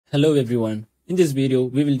Hello everyone. In this video,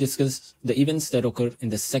 we will discuss the events that occur in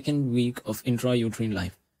the second week of intrauterine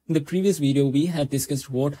life. In the previous video, we had discussed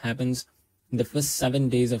what happens in the first 7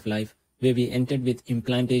 days of life, where we entered with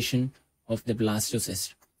implantation of the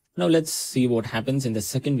blastocyst. Now let's see what happens in the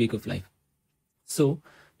second week of life. So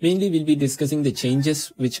mainly we'll be discussing the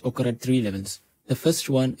changes which occur at 3 levels. The first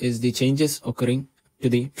one is the changes occurring to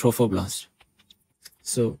the trophoblast.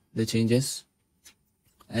 So the changes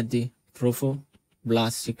at the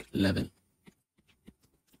trophoblastic level.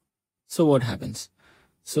 So what happens?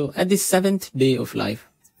 So at the 7th day of life,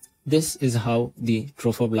 this is how the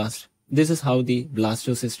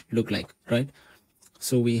blastocyst look like, right?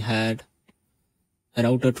 So we had an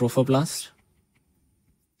outer trophoblast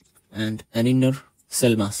and an inner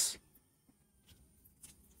cell mass.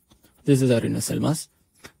 This is our inner cell mass,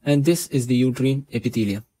 and this is the uterine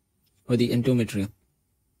epithelium or the endometrium.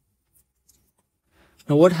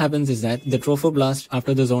 Now what happens is that the trophoblast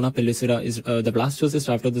after the zona pellucida is the blastocyst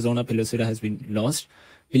after the zona pellucida has been lost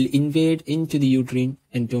will invade into the uterine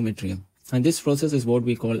endometrium, and this process is what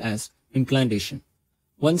we call as implantation.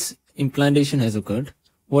 Once implantation has occurred,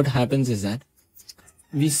 what happens is that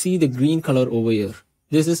we see the green color over here.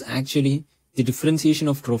 This is actually the differentiation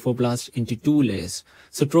of trophoblast into 2 layers.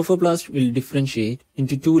 So trophoblast will differentiate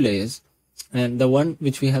into 2 layers, and the one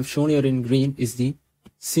which we have shown here in green is the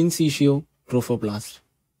syncytio trophoblast.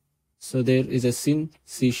 So there is a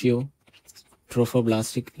syncytio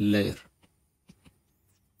trophoblastic layer.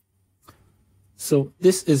 So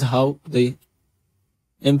this is how the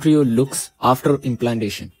embryo looks after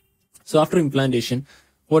implantation. So after implantation,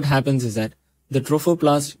 what happens is that the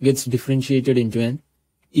trophoblast gets differentiated into an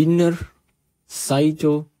inner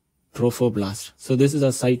cytotrophoblast. So this is a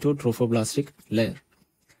cytotrophoblastic layer.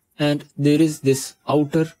 And there is this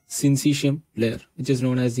outer syncytium layer, which is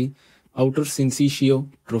known as the outer syncytio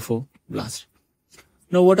trophoblast.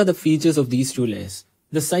 Now what are the features of these 2 layers?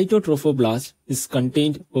 The cytotrophoblast is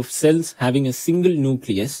contained of cells having a single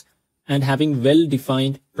nucleus and having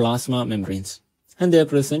well-defined plasma membranes, and they are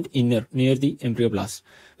present near the embryoblast.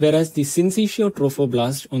 Whereas the syncytio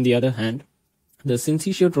trophoblast, on the other hand, the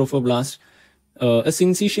syncytio trophoblast, a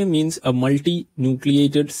syncytium means a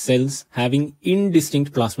multi-nucleated cells having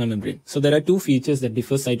indistinct plasma membrane. So there are 2 features that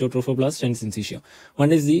differ cytotrophoblast and syncytio.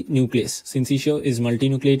 One is the nucleus. Syncytio is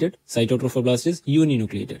multinucleated, cytotrophoblast is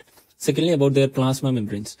uninucleated. Secondly, about their plasma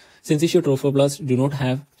membranes. Syncytio trophoblast do not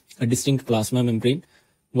have a distinct plasma membrane,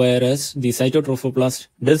 whereas the cytotrophoblast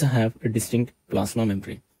does have a distinct plasma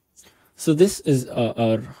membrane. So this is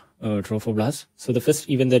our trophoblast. So the first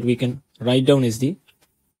event that we can write down is the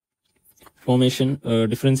formation,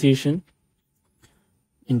 differentiation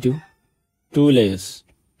into 2 layers,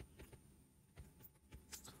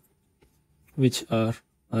 which are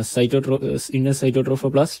inner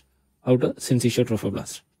cytotrophoblast, outer syncytio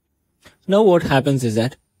trophoblast. Now what happens is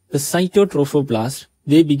that the cytotrophoblast,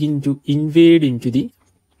 they begin to invade into the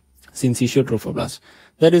syncytio trophoblast.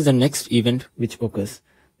 That is the next event which occurs.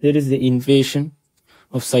 There is the invasion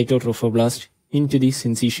of cytotrophoblast into the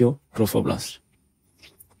syncytio trophoblast.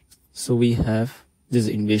 So we have this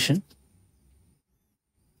invasion.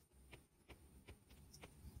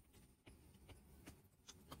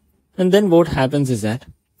 And then what happens is that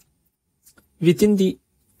within the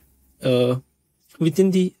syncytio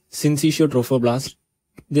trophoblast,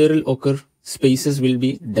 there will occur spaces will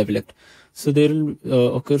be developed. So there will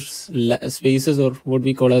occur spaces, or what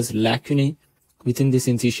we call as lacunae, within the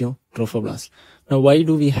syncytio trophoblast. Now why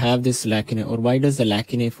do we have this lacunae, or why does the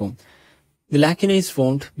lacunae form? The lacunae is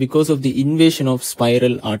formed because of the invasion of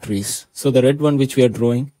spiral arteries. So the red one which we are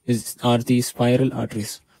drawing are the spiral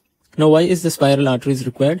arteries. Now why is the spiral arteries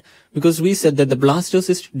required? Because we said that the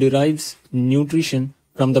blastocyst derives nutrition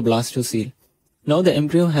from the blastocele. Now the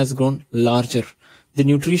embryo has grown larger. The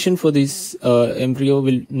nutrition for this embryo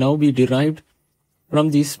will now be derived from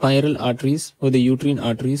these spiral arteries, or the uterine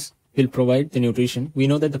arteries will provide the nutrition. We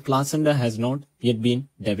know that the placenta has not yet been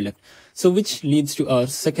developed. So which leads to our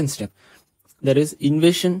second step. There is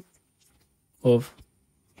invasion of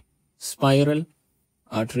spiral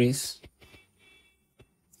arteries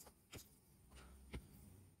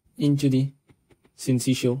into the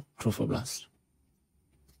syncytio trophoblast,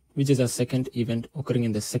 which is our second event occurring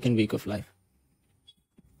in the second week of life.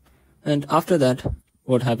 And after that,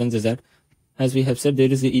 what happens is that, as we have said,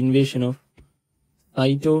 there is the invasion of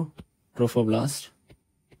cytotrophoblast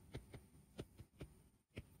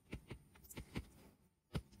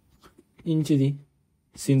into the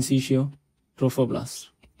syncytio trophoblast.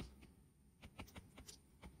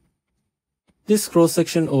 This cross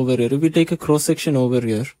section over here, if we take a cross section over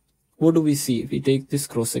here, what do we see if we take this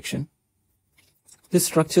cross section? this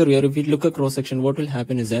structure here, if we look at cross section, what will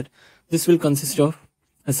happen is that this will consist of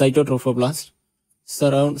a cytotrophoblast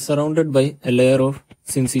surrounded by a layer of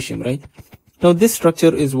syncytium, right? Now this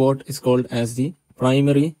structure is what is called as the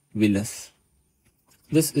primary villus.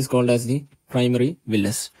 This is called as the primary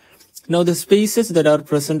villus. Now the spaces that are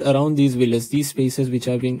present around these villus, these spaces which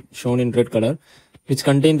have been shown in red color, which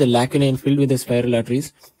contain the lacunae and filled with the spiral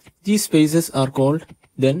arteries, these spaces are called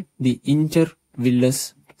then the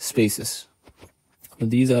intervillus spaces. So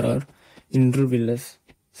these are our intervillus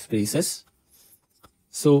spaces.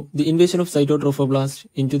 So the invasion of cytotrophoblast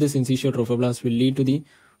into the syncytiotrophoblasts will lead to the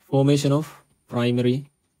formation of primary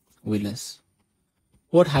villus.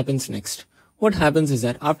 What happens next? What happens is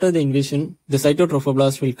that after the invasion, the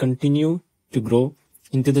cytotrophoblast will continue to grow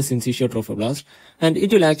into the syncytiotrophoblast, and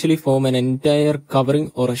it will actually form an entire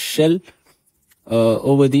covering or a shell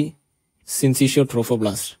over the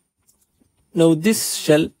syncytiotrophoblast. Now this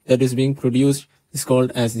shell that is being produced is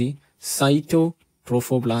called as the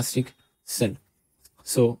cytotrophoblastic cell.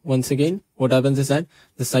 So once again, what happens is that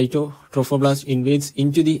the cytotrophoblast invades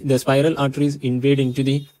into the spiral arteries invade into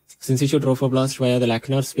the syncytiotrophoblast via the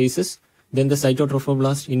lacunar spaces. Then the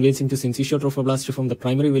cytotrophoblast invades into syncytiotrophoblast to form the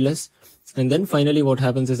primary villus. And then finally what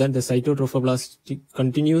happens is that the cytotrophoblast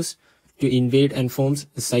continues to invade and forms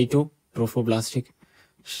a cytotrophoblastic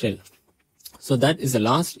shell. So that is the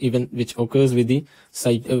last event which occurs with the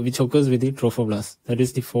trophoblast. That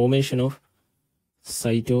is the formation of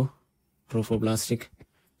cytotrophoblastic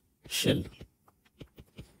shell.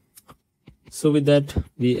 So with that,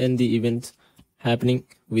 we end the events happening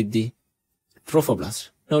with the trophoblast.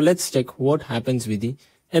 Now let's check what happens with the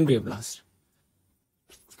embryoblast.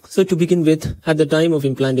 So to begin with, at the time of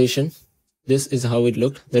implantation, this is how it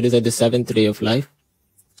looked. That is at the 7th day of life.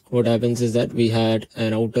 What happens is that we had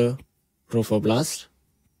an outer trophoblast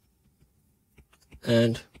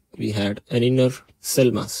and we had an inner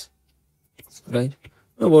cell mass, right?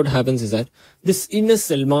 Now what happens is that this inner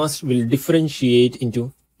cell mass will differentiate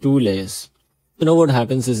into two layers. So now what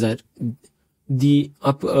happens is that the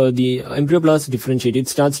embryoblast differentiates, it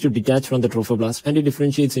starts to detach from the trophoblast and it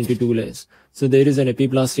differentiates into two layers. So there is an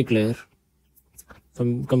epiblastic layer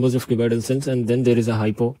composed of cuboidal cells, and then there is a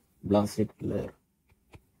hypoblastic layer.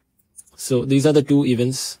 So these are the two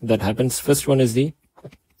events that happens. First one is the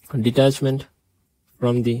detachment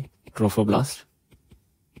from the trophoblast,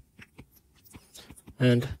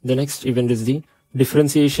 and the next event is the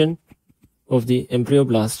differentiation of the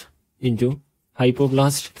embryoblast into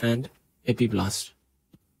hypoblast and epiblast.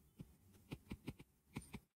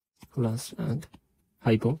 Blast and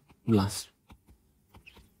hypoblast.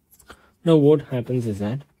 Now what happens is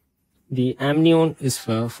that the amnion is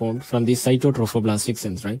formed from the cytotrophoblastic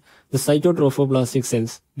cells, right? The cytotrophoblastic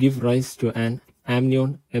cells give rise to an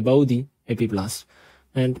amnion above the epiblast,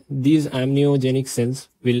 and these amniogenic cells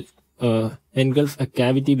will engulf a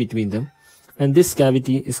cavity between them, and this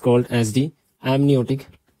cavity is called as the amniotic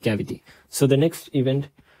cavity. So the next event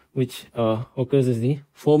which occurs is the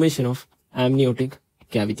formation of amniotic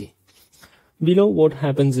cavity. Below, what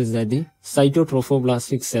happens is that the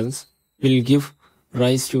cytotrophoblastic cells will give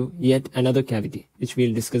rise to yet another cavity, which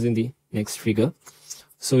we'll discuss in the next figure.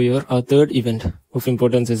 So here our third event of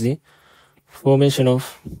importance is the formation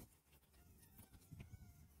of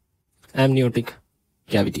amniotic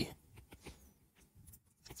cavity.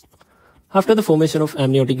 After the formation of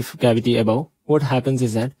amniotic cavity above, what happens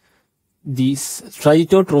is that these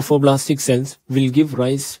cytotrophoblastic cells will give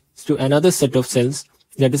rise to another set of cells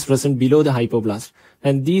that is present below the hypoblast,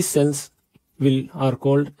 and these cells are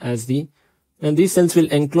called as these cells will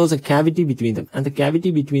enclose a cavity between them, and the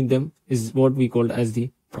cavity between them is what we call as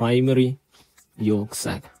the primary yolk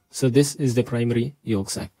sac. So this is the primary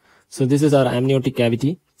yolk sac. So this is our amniotic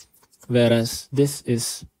cavity, whereas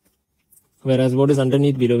what is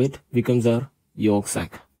underneath below it becomes our yolk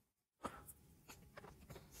sac.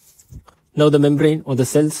 Now the membrane or the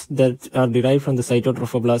cells that are derived from the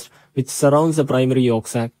cytotrophoblast which surrounds the primary yolk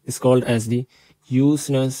sac is called as the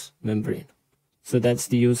Usener's membrane. So that's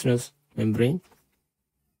the Usener's membrane.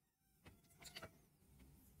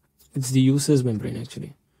 It's the Usener's membrane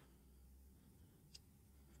actually.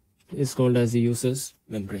 It's called as the Usener's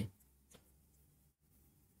membrane.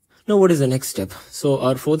 Now what is the next step? So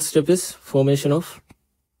our fourth step is formation of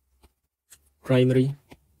primary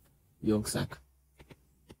yolk sac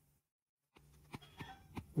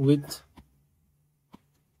with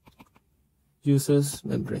Usener's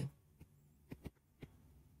membrane.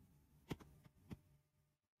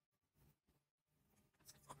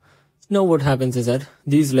 Now what happens is that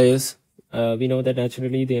these layers, we know that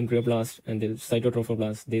naturally the embryoblast and the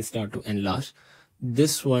cytotrophoblast, they start to enlarge.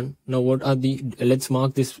 this one. Now what are the, let's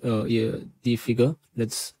mark this, the figure.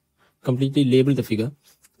 Let's completely label the figure.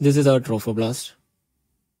 This is our trophoblast.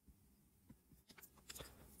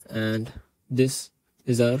 And this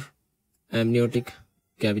is our amniotic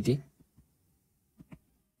cavity.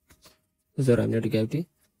 This is our amniotic cavity.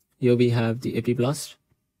 Here we have the epiblast.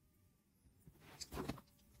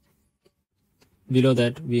 Below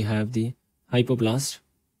that we have the hypoblast.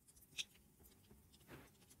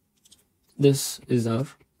 This is our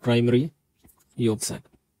primary yolk sac.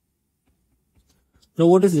 Now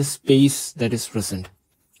what is this space that is present?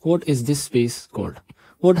 What is this space called?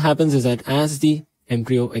 What happens is that as the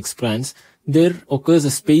embryo expands, there occurs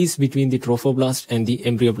a space between the trophoblast and the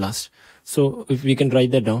embryoblast. So if we can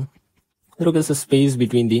write that down, there occurs a space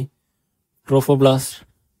between the trophoblast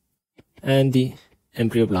and the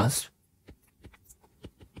embryoblast.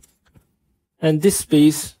 And this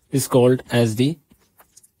space is called as the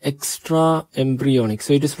extraembryonic.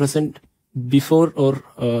 So it is present before or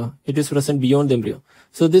it is present beyond the embryo.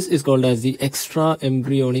 So this is called as the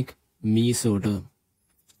extraembryonic mesoderm.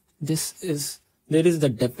 There is the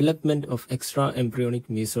development of extraembryonic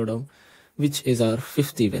mesoderm, which is our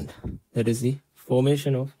fifth event. That is the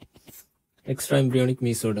formation of extraembryonic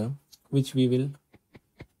mesoderm, which we will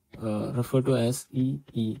refer to as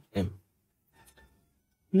EEM.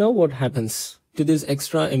 Now what happens to this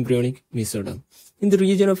extraembryonic mesoderm? In the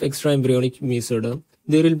region of extraembryonic mesoderm,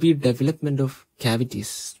 there will be development of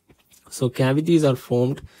cavities. So cavities are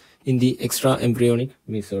formed in the extraembryonic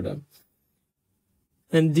mesoderm.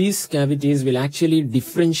 And these cavities will actually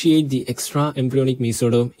differentiate the extraembryonic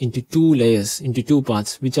mesoderm into two layers, into two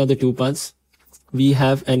parts. Which are the two parts? We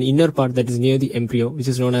have an inner part that is near the embryo, which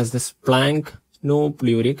is known as the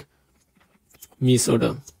splanchnopleuric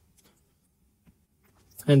mesoderm.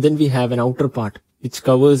 And then we have an outer part which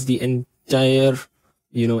covers the entire,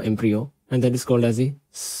 embryo, and that is called as the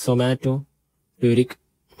somatopleuric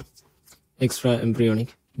extraembryonic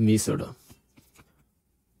mesoderm.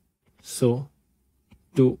 So,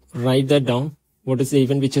 to write that down, what is the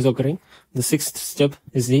event which is occurring? The sixth step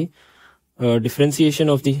is the differentiation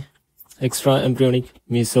of the extraembryonic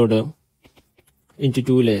mesoderm into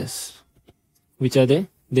two layers. Which are they?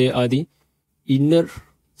 They are the inner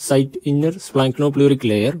splanchnopleuric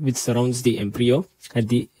layer, which surrounds the embryo at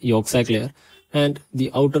the yolk sac layer, and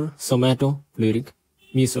the outer somatopleuric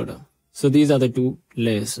mesoderm. So these are the two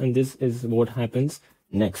layers, and this is what happens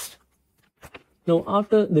next. Now,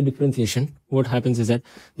 after the differentiation, what happens is that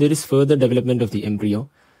there is further development of the embryo,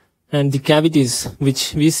 and the cavities,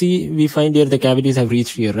 which we find here, the cavities have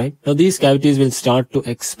reached here, right? Now, these cavities will start to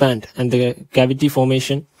expand, and the cavity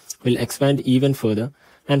formation will expand even further.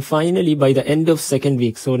 And finally, by the end of second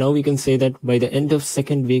week, so now we can say that by the end of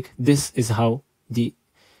second week, this is how the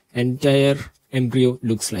entire embryo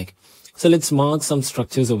looks like. So let's mark some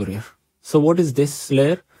structures over here. So what is this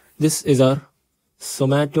layer? This is our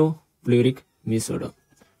somatopleuric mesoderm.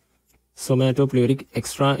 Somatopleuric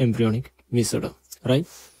extraembryonic mesoderm, right?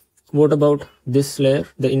 What about this layer,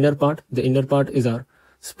 the inner part? The inner part is our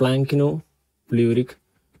splanchnopleuric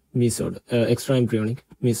mesoderm, extraembryonic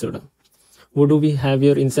mesoderm. What do we have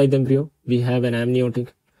here inside the embryo? We have an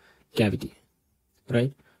amniotic cavity,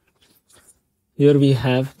 right? Here we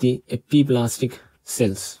have the epiblastic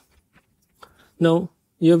cells. Now,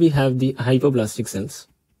 here we have the hypoblastic cells.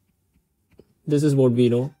 This is what we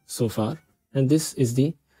know so far. And this is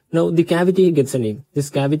now the cavity gets a name. This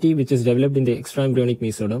cavity, which is developed in the extraembryonic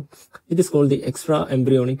mesoderm, it is called the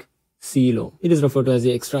extraembryonic coelom. It is referred to as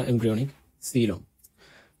the extraembryonic coelom.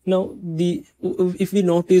 Now, if we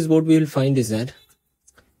notice, what we will find is that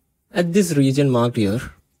at this region marked here,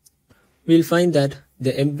 we will find that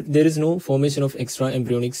there is no formation of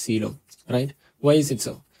extraembryonic coelom, right? Why is it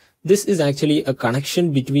so? This is actually a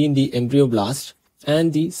connection between the embryoblast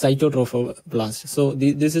and the cytotrophoblast. So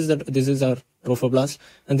this is our trophoblast,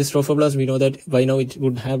 and this trophoblast, we know that by now it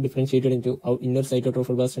would have differentiated into our inner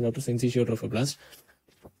cytotrophoblast and outer syncytiotrophoblast.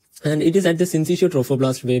 And it is at the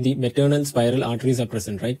syncytiotrophoblast where the maternal spiral arteries are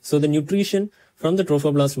present, right? So the nutrition from the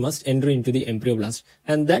trophoblast must enter into the embryoblast,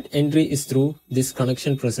 and that entry is through this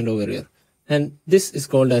connection present over here. And this is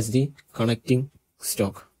called as the connecting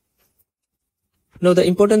stalk. Now, the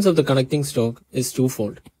importance of the connecting stalk is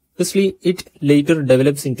twofold. Firstly, it later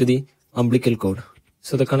develops into the umbilical cord.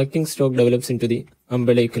 So the connecting stalk develops into the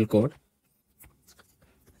umbilical cord.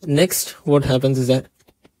 Next, what happens is that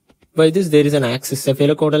by this there is an axis,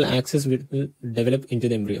 cephalocaudal axis will develop into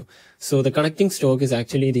the embryo. So the connecting stalk is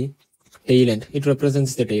actually the tail end. It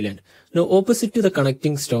represents the tail end. Now, opposite to the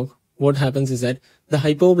connecting stalk, what happens is that the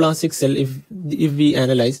hypoblastic cell, if we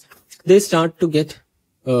analyze, they start to get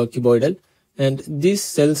cuboidal, and these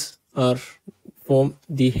cells are form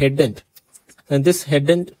the head end. And this head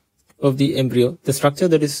end of the embryo, the structure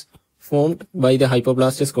that is formed by the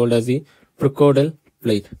hypoblast is called as the precaudal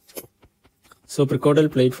plate. So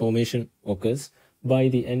precaudal plate formation occurs by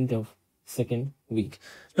the end of second week.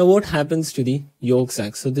 Now what happens to the yolk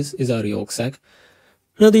sac? So this is our yolk sac.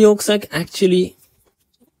 Now the yolk sac actually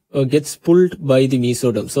gets pulled by the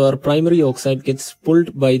mesoderm. So our primary yolk sac gets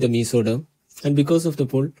pulled by the mesoderm, and because of the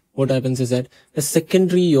pull, what happens is that a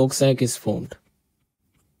secondary yolk sac is formed.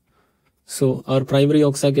 So our primary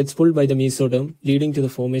yolk sac gets pulled by the mesoderm, leading to the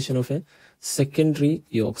formation of a secondary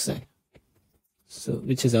yolk sac. So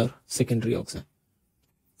which is our secondary yolk sac.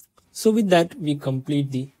 So with that, we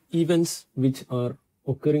complete the events which are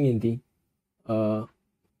occurring in the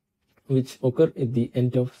which occur at the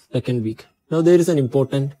end of second week. Now there is an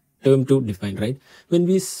important term to define, right? When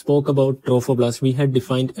we spoke about trophoblast, we had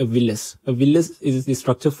defined a villus. A villus is the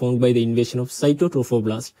structure formed by the invasion of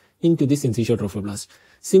cytotrophoblast into the syncytial trophoblast.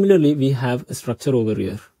 Similarly, we have a structure over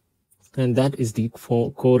here, and that is the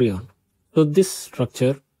chorion. So this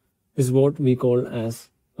structure is what we call as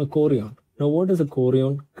a chorion. Now what does a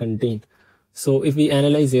chorion contain? So if we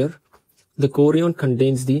analyze here, the chorion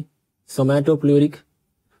contains the somatopleuric.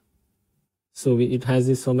 So it has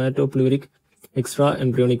the somatopleuric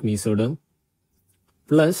extraembryonic mesoderm,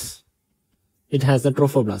 plus it has the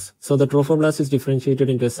trophoblast. So the trophoblast is differentiated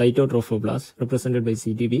into a cytotrophoblast represented by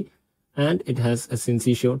CTB, and it has a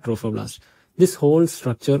syncytial trophoblast. This whole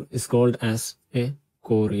structure is called as a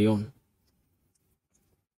chorion.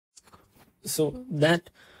 So that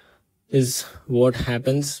is what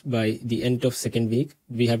happens by the end of second week.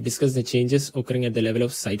 We have discussed the changes occurring at the level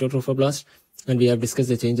of cytotrophoblast, and we have discussed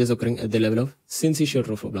the changes occurring at the level of syncytial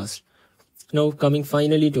trophoblast. Now coming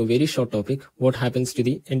finally to a very short topic, what happens to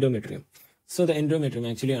the endometrium? So the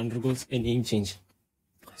endometrium actually undergoes a name change.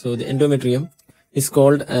 So the endometrium is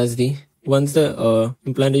called as the, once the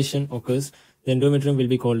implantation occurs, the endometrium will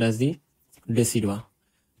be called as the decidua.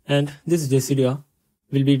 And this decidua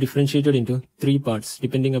will be differentiated into three parts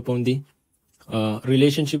depending upon the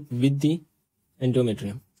relationship with the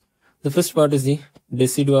endometrium. The first part is the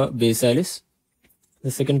decidua basalis.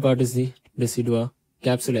 The second part is the decidua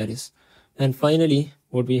capsularis. And finally,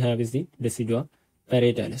 what we have is the decidua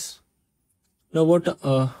parietalis. Now,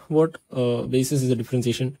 what basis is the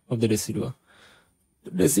differentiation of the decidua?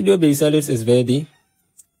 The decidua basalis is where the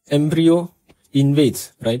embryo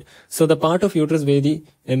invades, right? So the part of uterus where the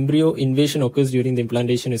embryo invasion occurs during the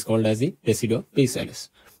implantation is called as the decidua basalis.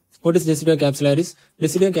 What is decidua capsularis?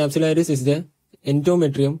 Decidua capsularis is the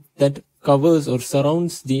endometrium that covers or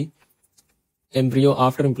surrounds the embryo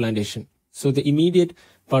after implantation. So the immediate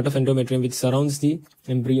part of endometrium which surrounds the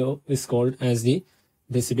embryo is called as the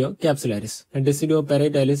decidua capsularis, and decidua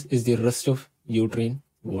parietalis is the rest of uterine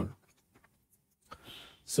wall.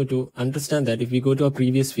 So to understand that, if we go to our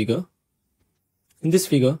previous figure, in this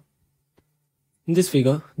figure,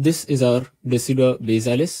 this is our decidua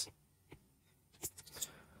basalis,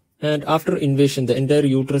 and after invasion, the entire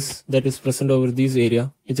uterus that is present over this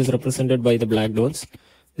area, which is represented by the black dots,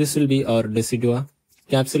 this will be our decidua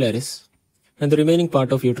capsularis, and the remaining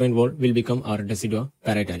part of uterine wall will become our decidua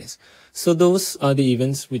parietalis. So those are the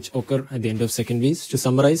events which occur at the end of second week. To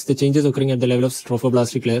summarize, the changes occurring at the level of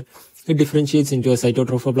trophoblastic layer, it differentiates into a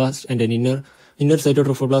cytotrophoblast and an inner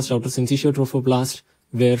cytotrophoblast, outer syncytial trophoblast,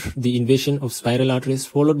 where the invasion of spiral arteries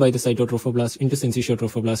followed by the cytotrophoblast into syncytial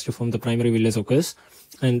trophoblast to form the primary villus occurs,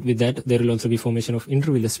 and with that there will also be formation of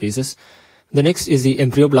intervillus spaces. The next is the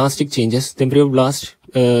embryoblastic changes. The embryoblast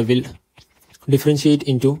will differentiate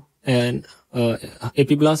into an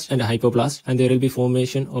epiblast and a hypoblast, and there will be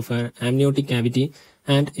formation of an amniotic cavity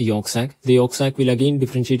and a yolk sac. The yolk sac will again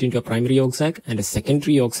differentiate into a primary yolk sac and a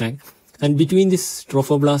secondary yolk sac, and between this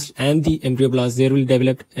trophoblast and the embryoblast there will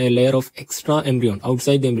develop a layer of extra embryon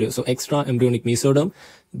outside the embryo, so extraembryonic mesoderm.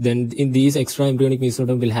 Then in these extraembryonic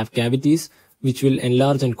mesoderm will have cavities which will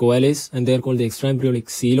enlarge and coalesce, and they are called the extraembryonic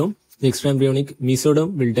coelom. The extraembryonic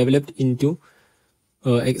mesoderm will develop into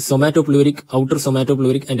somatopleuric, outer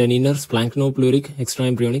somatopleuric and an inner splanchnopleural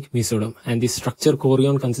extraembryonic mesoderm. And the structure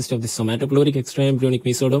chorion consists of the somatopleuric extraembryonic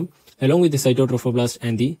mesoderm along with the cytotrophoblast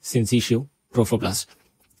and the syncytial trophoblast.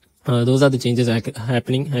 Those are the changes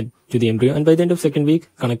happening to the embryo. And by the end of second week,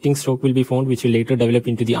 connecting stalk will be found, which will later develop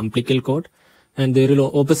into the umbilical cord. And there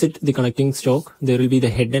will, opposite the connecting stalk, there will be the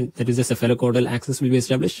head end, that is the cephalocaudal axis will be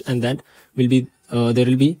established, and that will be, there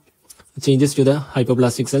will be changes to the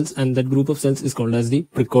hypoplastic cells, and that group of cells is called as the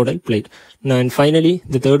precaudal plate. Now, and finally,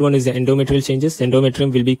 the third one is the endometrial changes. The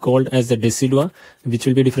endometrium will be called as the decidua, which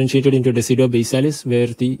will be differentiated into decidua basalis, where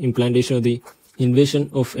the implantation or the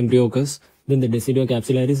invasion of embryo occurs. Then the decidua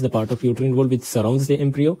capsularis, the part of uterine wall which surrounds the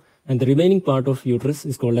embryo, and the remaining part of uterus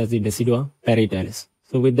is called as the decidua parietalis.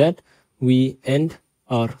 So with that, we end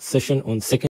our session on second